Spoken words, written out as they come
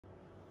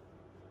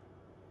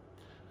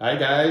Hi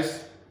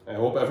guys, I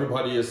hope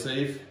everybody is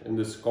safe in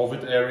this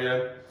COVID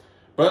area.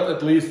 But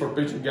at least for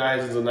pigeon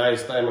guys, it's a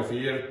nice time of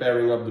year,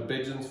 pairing up the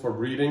pigeons for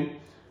breeding.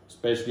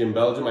 Especially in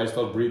Belgium, I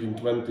start breeding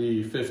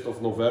 25th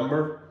of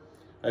November.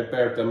 I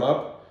paired them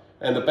up.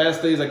 And the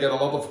past days I get a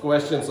lot of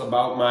questions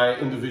about my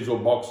individual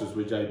boxes,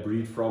 which I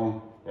breed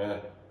from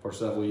for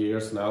several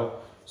years now.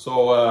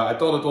 So I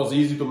thought it was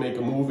easy to make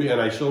a movie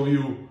and I show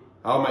you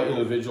how my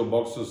individual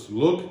boxes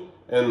look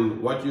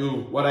and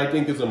what I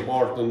think is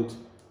important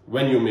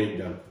when you make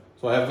them.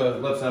 So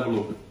let's have a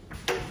look.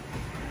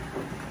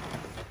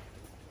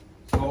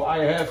 So I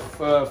have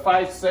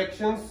 5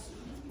 sections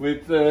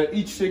with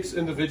each 6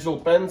 individual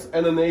pens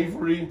and an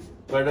aviary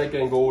where they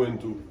can go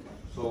into.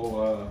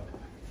 So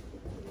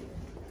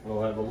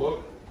we'll have a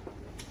look.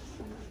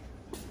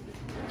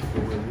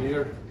 Go in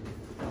here.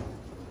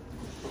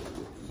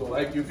 So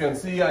like you can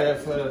see, I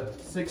have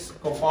 6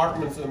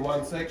 compartments in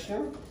one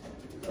section.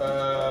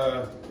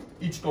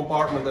 Each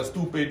compartment has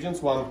 2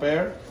 pigeons, 1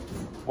 pair.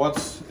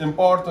 What's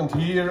important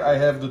here, I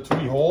have the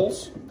 3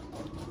 holes: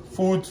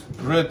 food,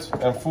 grid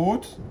and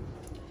food.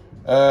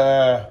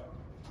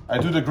 I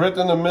do the grid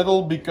in the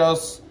middle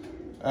because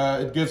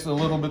it gives a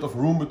little bit of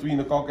room between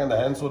the cock and the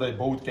hen so they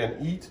both can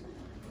eat.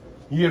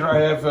 Here I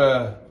have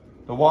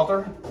the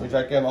water, which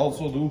I can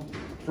also do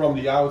from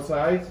the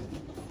outside.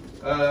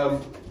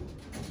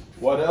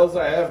 What else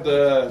I have?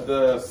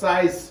 The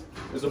size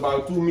is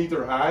about 2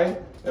 meters high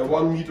and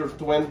 1.20 meters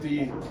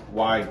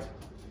wide,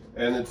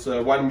 and it's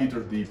 1 meter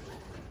deep.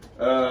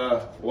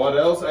 What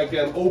else? I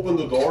can open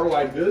the door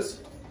like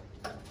this.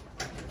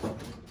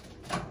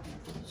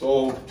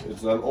 So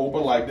it's then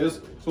open like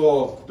this,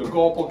 so the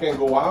couple can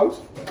go out.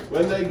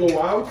 When they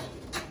go out,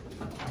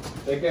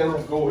 they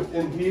can go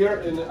in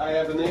here, and I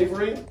have an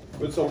aviary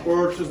with some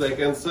perches. They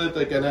can sit,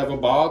 they can have a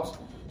bath,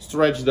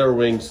 stretch their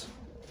wings.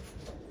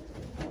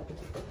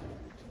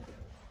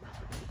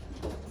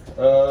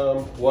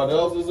 What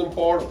else is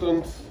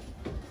important?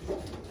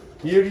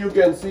 Here you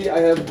can see I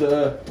have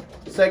the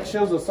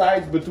sections, the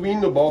sides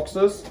between the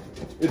boxes.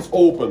 It's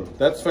open.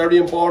 That's very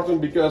important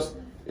because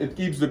it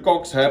keeps the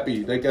cocks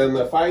happy. They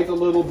can fight a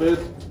little bit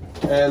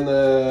and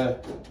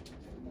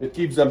it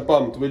keeps them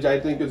pumped, which I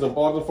think is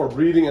important for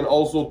breeding and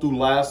also to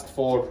last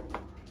for.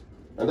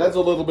 And that's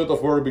a little bit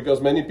of work because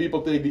many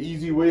people take the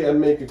easy way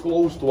and make a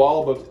closed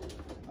wall, but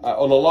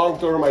on a long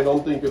term I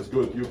don't think it's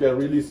good. You can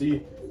really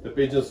see the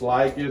pigeons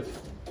like it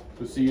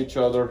to see each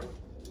other.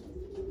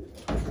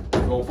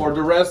 So for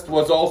the rest,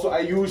 I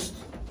used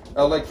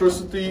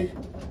electricity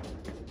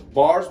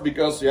bars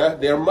because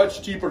they are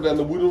much cheaper than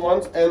the wooden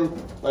ones, and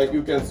like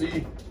you can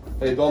see,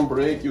 they don't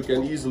break, you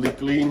can easily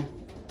clean.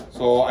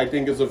 So I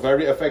think it's a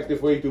very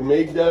effective way to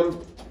make them,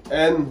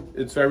 and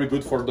it's very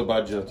good for the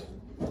budget.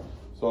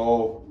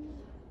 So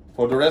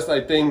for the rest,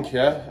 I think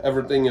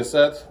everything is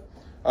set.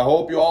 I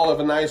hope you all have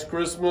a nice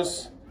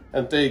Christmas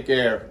and take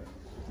care.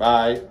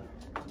 Bye.